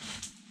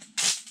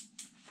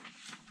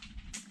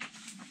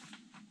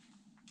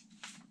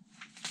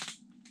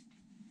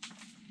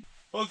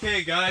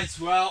 Okay, guys,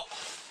 well,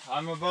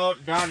 I'm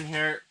about done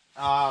here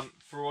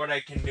for what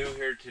I can do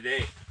here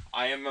today.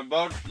 I am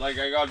about, like,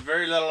 I got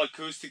very little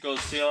acoustical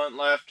sealant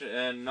left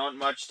and not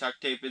much tuck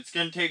tape. It's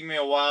going to take me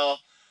a while,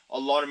 a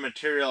lot of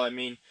material, I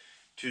mean,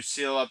 to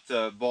seal up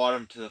the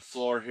bottom to the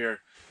floor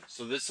here.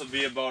 So this will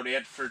be about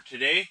it for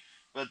today.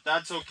 But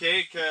that's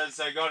okay, because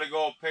I got to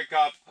go pick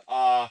up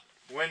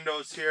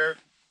windows here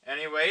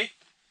anyway.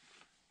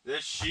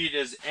 This sheet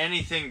is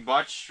anything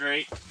but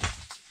straight.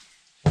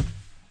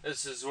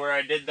 This is where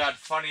I did that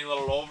funny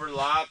little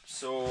overlap,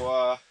 so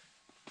I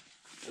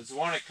just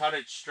want to cut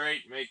it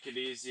straight, make it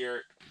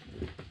easier.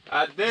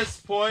 At this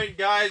point,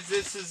 guys,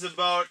 this is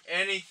about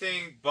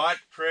anything but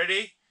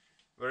pretty.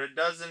 But it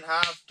doesn't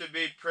have to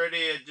be pretty,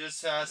 it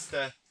just has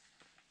to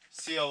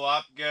seal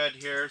up good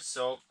here.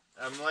 So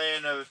I'm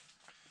laying a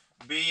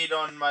bead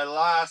on my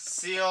last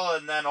seal,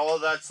 and then all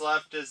that's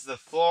left is the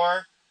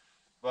floor.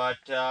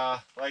 But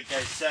like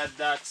I said,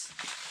 that's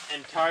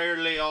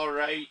entirely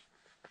alright.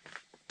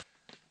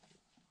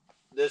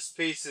 This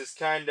piece is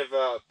kind of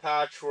a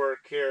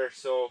patchwork here,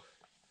 so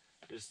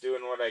just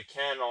doing what I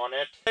can on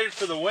it. Ready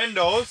for the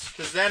windows,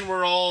 because then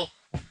we're all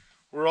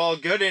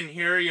good in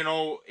here, you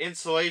know,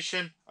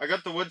 insulation. I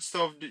got the wood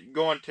stove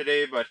going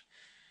today, but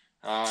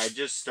I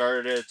just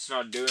started it. It's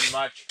not doing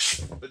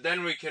much. But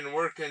then we can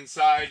work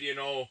inside, you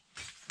know,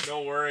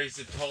 no worries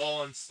at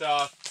all and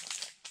stuff.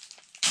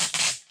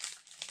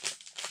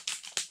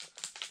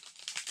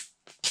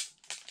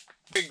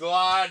 Very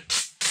glad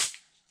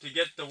to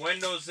get the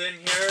windows in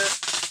here.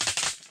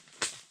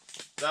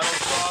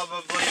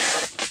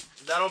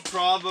 That'll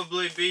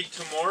probably be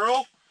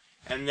tomorrow.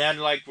 And then,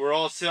 like, we're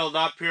all sealed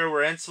up here,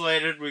 we're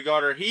insulated, we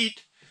got our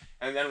heat,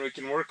 and then we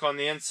can work on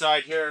the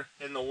inside here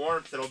in the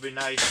warmth. It'll be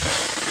nice.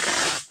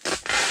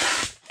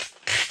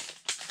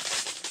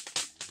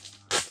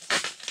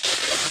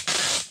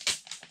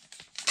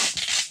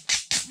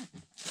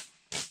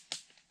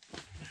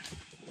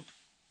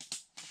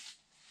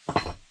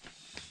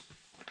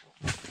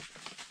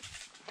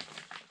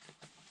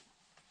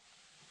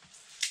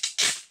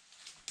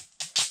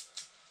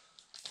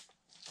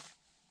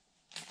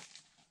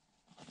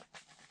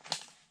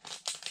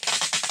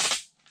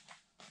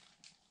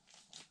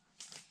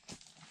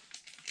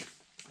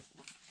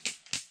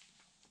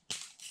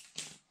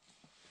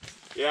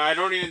 Yeah, I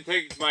don't even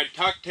think my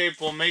tuck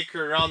tape will make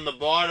her around the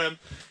bottom,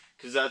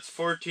 because that's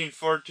 14,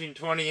 14,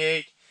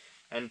 28,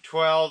 and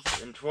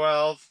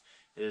 12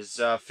 is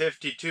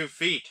 52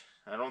 feet.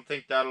 I don't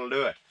think that'll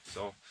do it.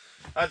 So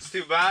that's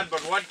too bad,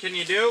 but what can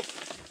you do?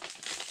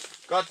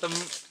 Got the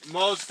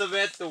most of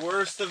it, the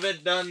worst of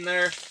it done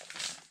there.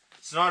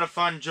 It's not a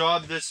fun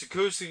job. This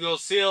acoustical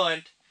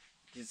sealant,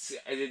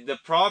 the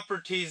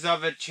properties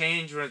of it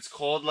change when it's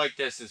cold like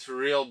this. It's a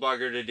real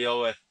bugger to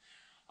deal with.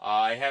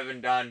 I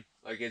haven't done,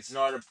 like, it's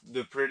not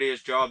the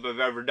prettiest job I've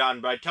ever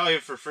done, but I tell you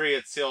for free,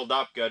 it's sealed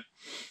up good.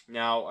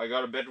 Now, I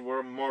got a bit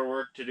more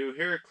work to do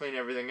here, clean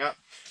everything up.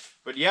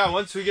 But yeah,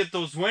 once we get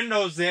those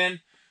windows in,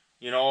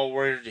 you know,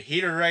 we're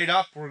heater right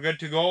up, we're good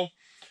to go.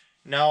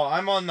 Now,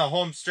 I'm on the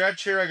home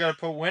stretch here. I got to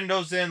put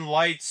windows in,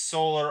 lights,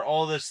 solar,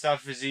 all this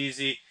stuff is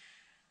easy.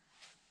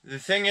 The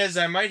thing is,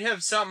 I might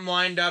have something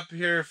lined up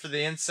here for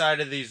the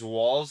inside of these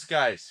walls,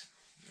 guys.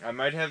 I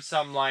might have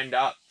something lined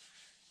up.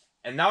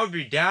 And that would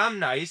be damn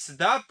nice at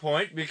that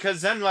point,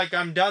 because then, like,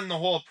 I'm done the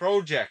whole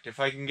project. If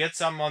I can get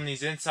something on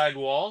these inside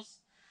walls,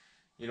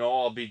 you know,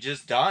 I'll be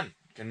just done.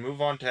 Can move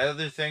on to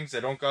other things. I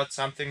don't got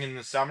something in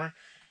the summer.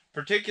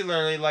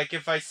 Particularly, like,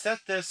 if I set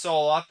this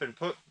all up and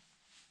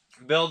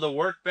build a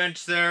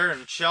workbench there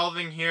and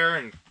shelving here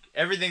and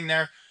everything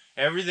there,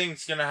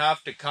 everything's gonna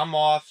have to come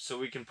off so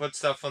we can put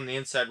stuff on the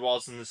inside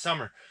walls in the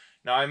summer.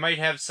 Now, I might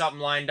have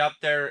something lined up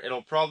there.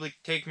 It'll probably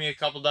take me a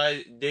couple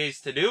days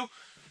to do,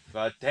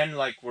 but then,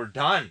 like, we're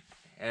done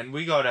and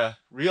we got a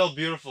real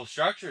beautiful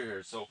structure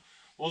here. So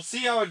we'll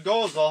see how it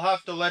goes. I'll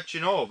have to let you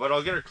know, but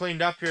I'll get her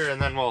cleaned up here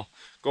and then we'll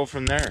go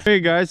from there.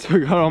 Hey guys, so I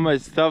got all my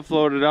stuff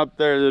loaded up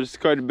there. There's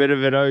quite a bit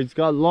of it out. It's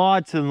got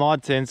lots and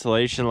lots of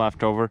insulation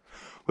left over,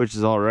 which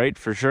is all right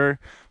for sure.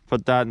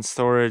 Put that in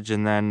storage,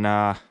 and then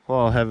well,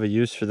 I'll have a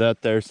use for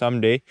that there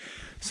someday.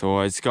 So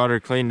it's got her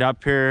cleaned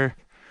up here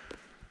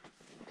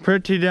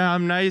pretty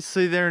damn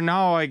nicely there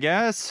now, I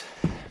guess.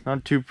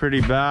 Not too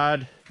pretty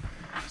bad.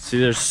 See,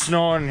 there's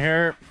snow in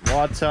here,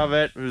 lots of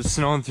it. It was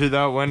snowing through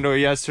that window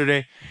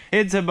yesterday.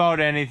 It's about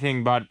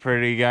anything but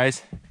pretty,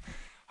 guys.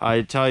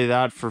 I tell you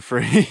that for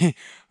free.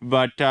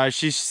 But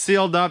she's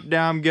sealed up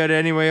damn good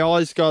anyway. All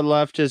it's got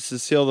left is to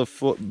seal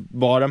the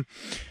bottom.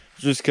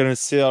 Just gonna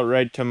seal it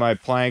right to my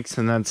planks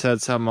and then set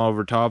something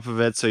over top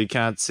of it so you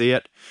can't see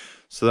it.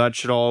 So that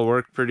should all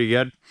work pretty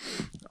good.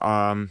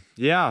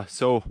 Yeah,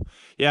 so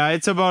yeah,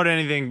 it's about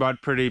anything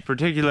but pretty,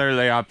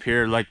 particularly up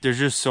here. Like, there's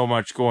just so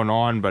much going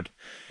on, but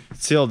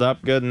it's sealed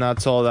up good and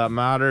that's all that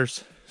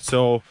matters.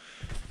 So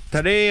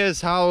today is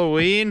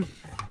Halloween,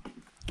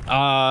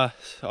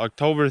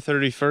 October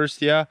 31st,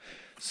 yeah.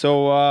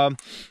 So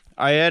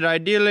I had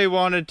ideally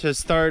wanted to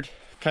start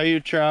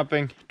coyote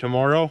trapping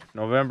tomorrow,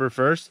 November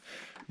 1st.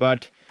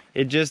 But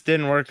it just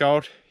didn't work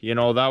out. You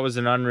know, that was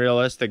an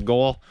unrealistic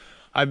goal.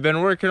 I've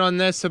been working on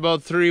this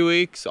about 3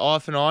 weeks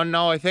off and on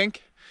now, I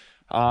think.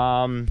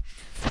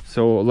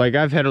 So, like,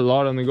 I've had a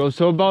lot on the go.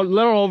 So about a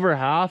little over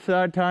half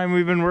that time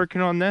we've been working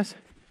on this.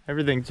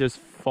 Everything's just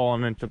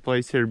falling into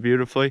place here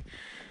beautifully.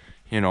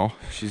 You know,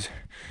 she's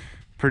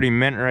pretty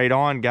mint right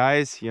on,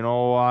 guys. You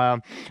know,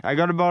 I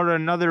got about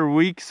another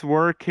week's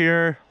work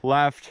here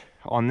left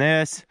on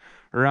this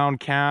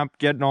around camp,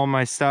 getting all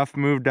my stuff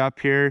moved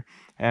up here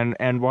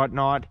and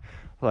whatnot,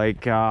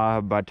 like,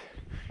 but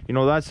you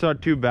know, that's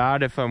not too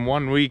bad. If I'm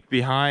 1 week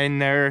behind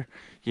there,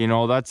 you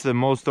know, that's the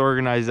most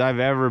organized I've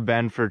ever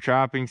been for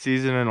trapping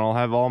season, and I'll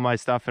have all my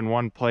stuff in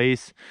one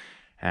place.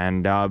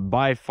 And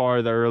by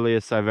far the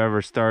earliest I've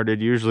ever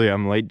started. Usually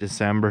I'm late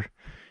December.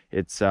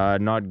 It's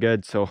not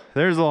good. So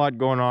there's a lot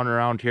going on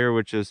around here,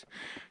 which is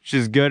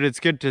good. It's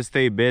good to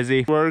stay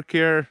busy. Work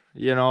here,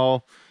 you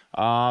know.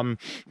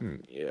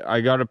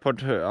 I got to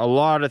put a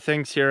lot of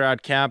things here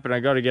at camp, and I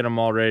got to get them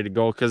all ready to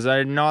go, because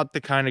I'm not the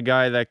kind of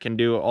guy that can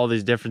do all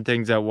these different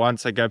things at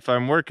once. Like, if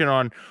I'm working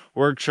on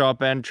workshop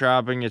and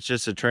trapping, it's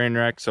just a train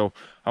wreck. So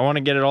I want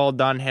to get it all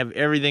done, have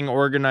everything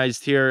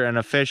organized here and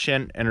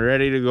efficient and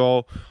ready to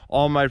go,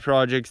 all my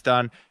projects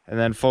done, and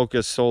then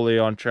focus solely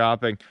on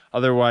trapping.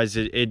 Otherwise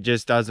it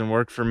just doesn't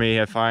work for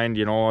me. I find,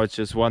 you know, it's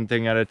just one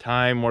thing at a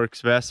time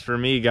works best for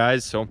me,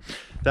 guys. So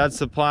that's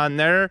the plan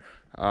there.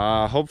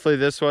 Hopefully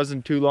this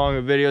wasn't too long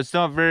a video. It's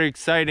not very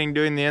exciting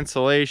doing the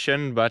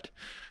insulation, but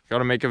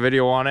gotta make a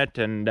video on it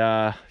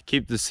and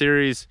keep the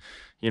series,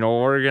 you know,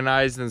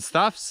 organized and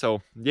stuff.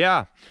 So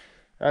yeah,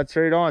 that's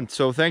right on.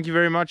 So thank you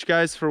very much,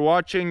 guys, for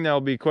watching.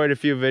 There'll be quite a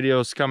few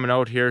videos coming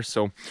out here,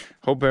 so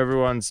hope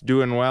everyone's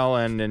doing well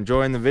and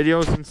enjoying the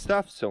videos and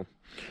stuff. So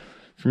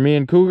for me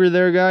and Cougar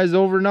there, guys,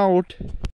 over and out.